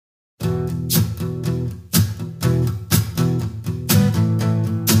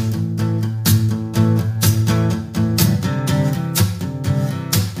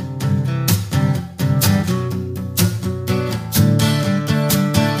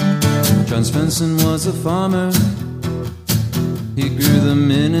John Svensson was a farmer. He grew the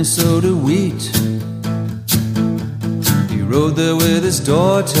Minnesota wheat. He rode there with his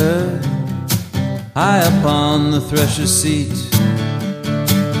daughter, high upon the thresher's seat.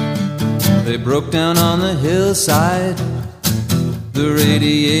 They broke down on the hillside, the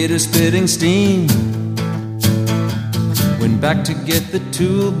radiator spitting steam. Went back to get the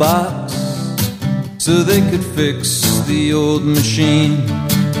toolbox so they could fix the old machine.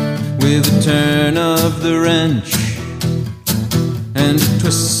 With a turn of the wrench and a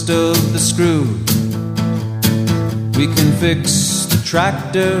twist of the screw, we can fix the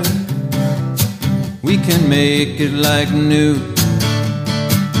tractor, we can make it like new.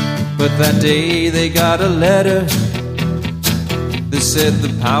 But that day they got a letter that said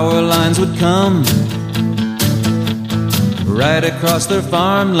the power lines would come right across their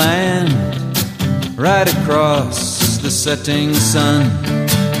farmland, right across the setting sun.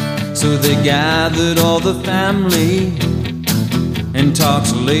 So they gathered all the family and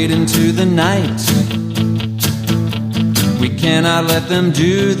talked late into the night. We cannot let them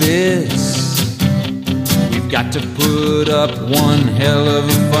do this. We've got to put up one hell of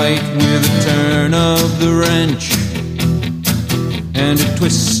a fight. With a turn of the wrench and a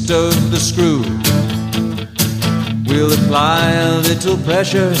twist of the screw, we'll apply a little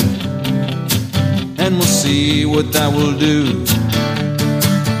pressure and we'll see what that will do.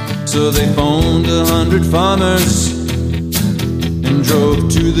 So they phoned 100 farmers and drove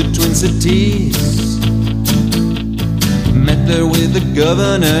to the Twin Cities. Met there with the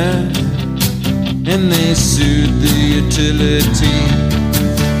governor and they sued the utility.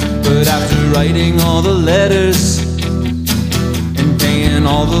 But after writing all the letters and paying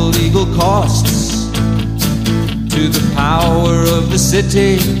all the legal costs to the power of the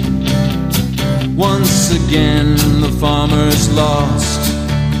city, once again the farmers lost.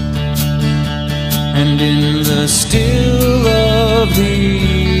 And in the still of the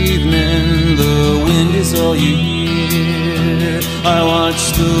evening, the wind is all you hear. I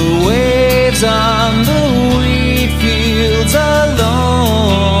watch the waves on the wheat fields alone.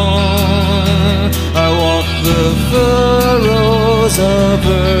 I walk the furrows of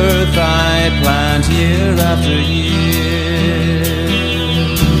earth I plant year after year.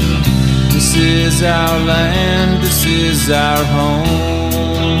 This is our land, this is our home.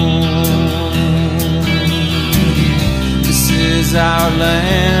 This is our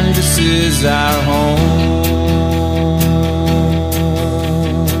land, this is our home.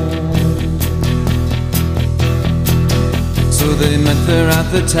 So they met there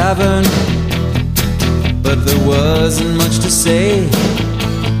at the tavern, but there wasn't much to say.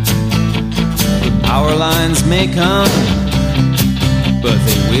 The power lines may come, but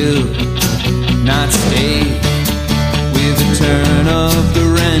they will not stay. With a turn of the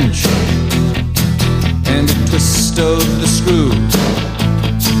wrench and a twist of the screw,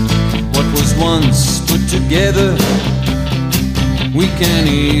 what was once put together we can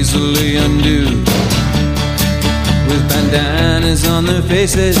easily undo. With bandanas on their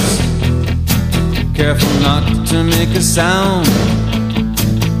faces, careful not to make a sound,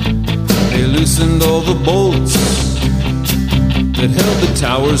 they loosened all the bolts that held the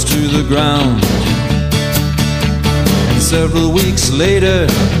towers to the ground. And several weeks later,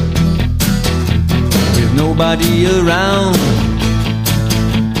 with nobody around,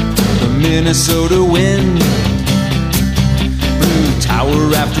 the Minnesota wind blew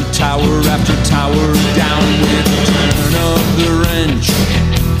tower after tower after tower down. With a turn of the wrench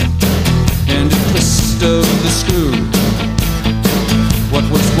and a twist of the screw, what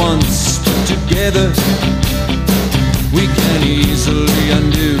was once put together we can easily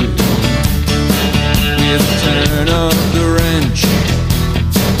undo. With a turn of the wrench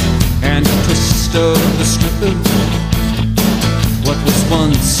and a twist of the screw, what was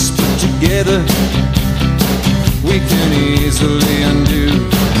once put together we can easily undo.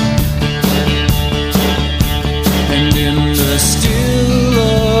 And in the still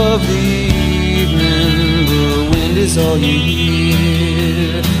of the evening, the wind is all you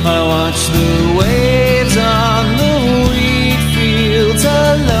hear. I watch the waves on the wheat fields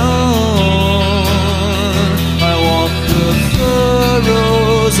alone. I walk the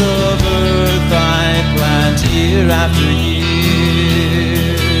furrows of earth I plant year after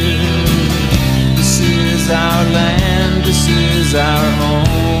year. This is our land, this is our home.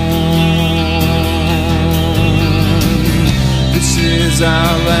 This is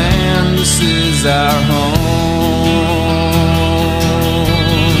our land, this is our home.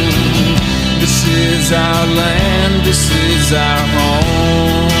 This is our land, this is our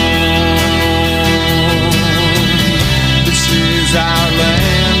home. This is our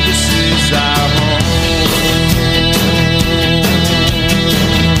land, this is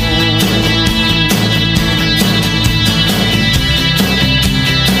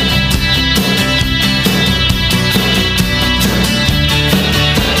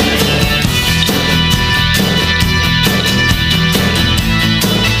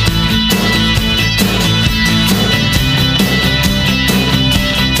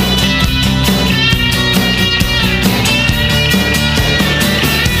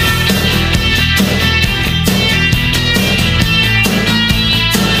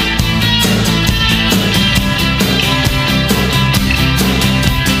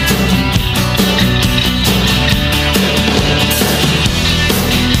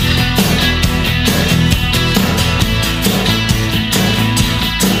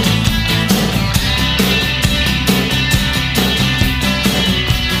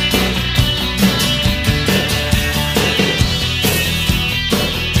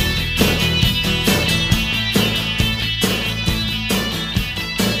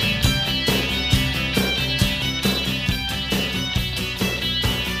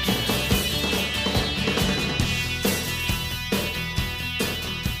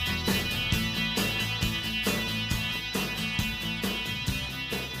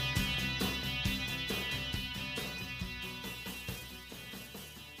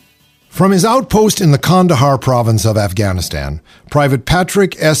From his outpost in the Kandahar province of Afghanistan, Private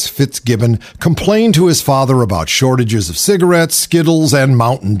Patrick S. Fitzgibbon complained to his father about shortages of cigarettes, Skittles, and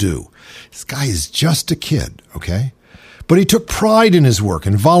Mountain Dew. This guy is just a kid, okay? But he took pride in his work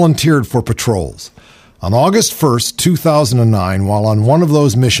and volunteered for patrols. On August 1st, 2009, while on one of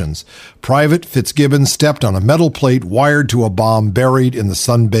those missions, Private Fitzgibbon stepped on a metal plate wired to a bomb buried in the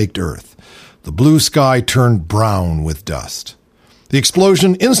sun-baked earth. The blue sky turned brown with dust. The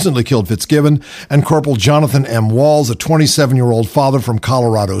explosion instantly killed Fitzgibbon and Corporal Jonathan M. Walls, a 27-year-old father from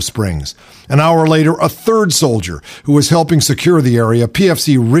Colorado Springs. An hour later, a third soldier who was helping secure the area,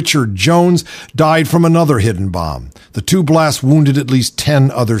 PFC Richard Jones, died from another hidden bomb. The two blasts wounded at least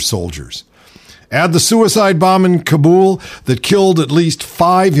 10 other soldiers. Add the suicide bomb in Kabul that killed at least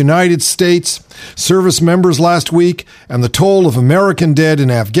 5 United States service members last week, and the toll of American dead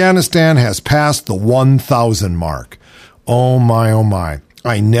in Afghanistan has passed the 1,000 mark. Oh my, oh my.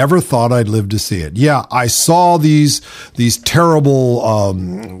 I never thought I'd live to see it. Yeah, I saw these terrible,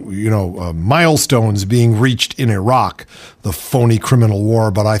 milestones being reached in Iraq, the phony criminal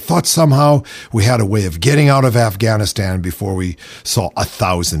war, but I thought somehow we had a way of getting out of Afghanistan before we saw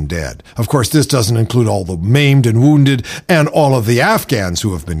 1,000 dead. Of course, this doesn't include all the maimed and wounded and all of the Afghans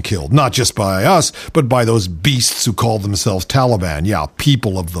who have been killed, not just by us, but by those beasts who call themselves Taliban. Yeah,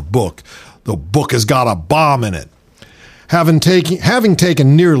 people of the book. The book has got a bomb in it. Having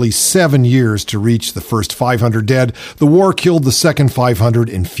taken nearly 7 years to reach the first 500 dead, the war killed the second 500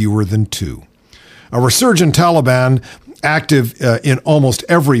 in fewer than 2. A resurgent Taliban active in almost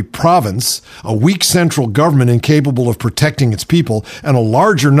every province, a weak central government incapable of protecting its people, and a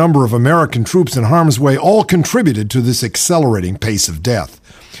larger number of American troops in harm's way all contributed to this accelerating pace of death.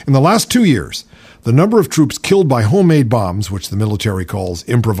 In the last 2 years, the number of troops killed by homemade bombs, which the military calls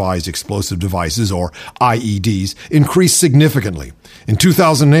improvised explosive devices, or IEDs, increased significantly. In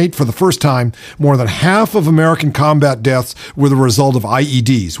 2008, for the first time, more than half of American combat deaths were the result of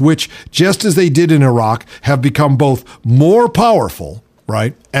IEDs, which, just as they did in Iraq, have become both more powerful,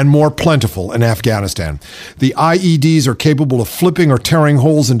 right, and more plentiful in Afghanistan. The IEDs are capable of flipping or tearing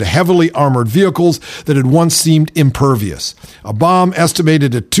holes into heavily armored vehicles that had once seemed impervious. A bomb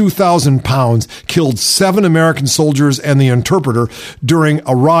estimated at 2,000 pounds killed 7 American soldiers and the interpreter during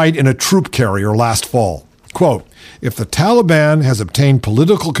a ride in a troop carrier last fall. Quote, if the Taliban has obtained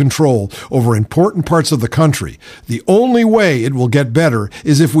political control over important parts of the country, the only way it will get better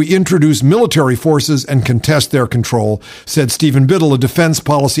is if we introduce military forces and contest their control, said Stephen Biddle, a defense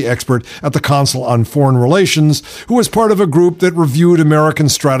policy expert at the Council on Foreign Relations, who was part of a group that reviewed American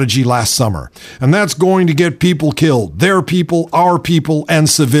strategy last summer. And that's going to get people killed, their people, our people, and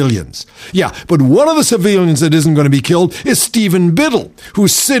civilians. Yeah, but one of the civilians that isn't going to be killed is Stephen Biddle,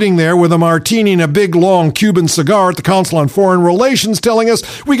 who's sitting there with a martini and a big, long Cuban cigar at the Council on Foreign Relations telling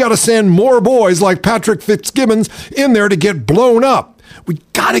us we got to send more boys like Patrick Fitzgibbon in there to get blown up. We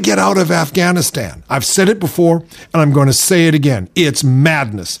got to get out of Afghanistan. I've said it before, and I'm going to say it again. It's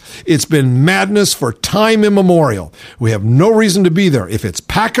madness. It's been madness for time immemorial. We have no reason to be there. If it's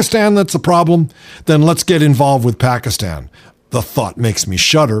Pakistan that's the problem, then let's get involved with Pakistan. The thought makes me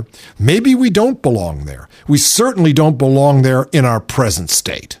shudder. Maybe we don't belong there. We certainly don't belong there in our present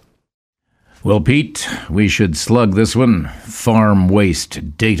state. Well, Pete, we should slug this one. Farm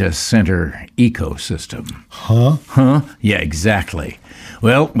waste data center ecosystem. Huh? Yeah, exactly.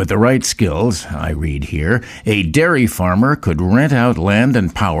 Well, with the right skills, I read here, a dairy farmer could rent out land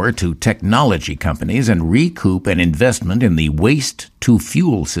and power to technology companies and recoup an investment in the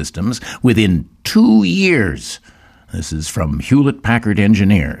waste-to-fuel systems within 2 years. This is from Hewlett-Packard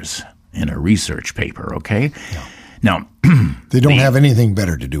Engineers in a research paper, okay? Yeah. Now, they don't have anything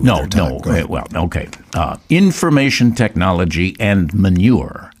better to do with their time. Well, okay. Information technology and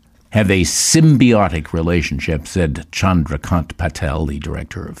manure have a symbiotic relationship, said Chandrakant Patel, the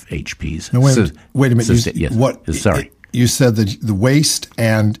director of HP's. No, wait a minute. Yes. Sorry. You said that the waste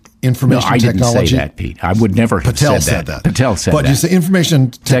and information technology. I didn't say that, Pete. I would never have said that. Patel said that. But you say information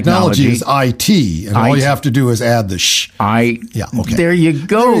technology is IT, and all you have to do is add the sh. Yeah, okay. There you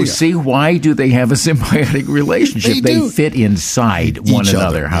go. See, why do they have a symbiotic relationship? They fit inside one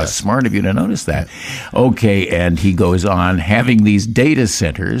another. How smart of you to notice that. Okay, and he goes on, having these data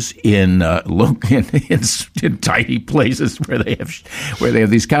centers in tiny places where they have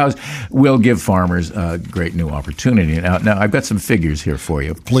these cows will give farmers a great new opportunity. Now, I've got some figures here for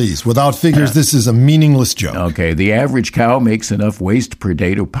you. Please. Without figures, this is a meaningless joke. Okay. The average cow makes enough waste per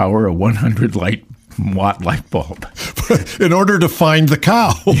day to power a 100-watt light bulb. In order to find the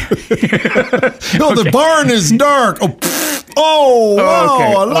cow. No, the barn is dark. Oh,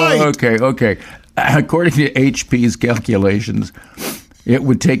 wow, a light. Okay. According to HP's calculations, It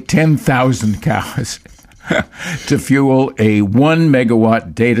would take 10,000 cows to fuel a 1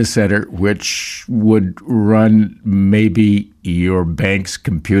 megawatt data center, which would run maybe your bank's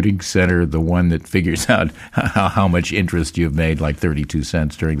computing center, the one that figures out how much interest you've made, like 32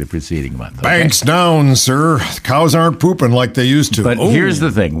 cents during the preceding month. Okay? Banks down, sir. Cows aren't pooping like they used to. But here's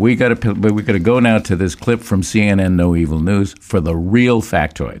the thing. We got to go now to this clip from CNN No Evil News for the real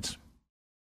factoids.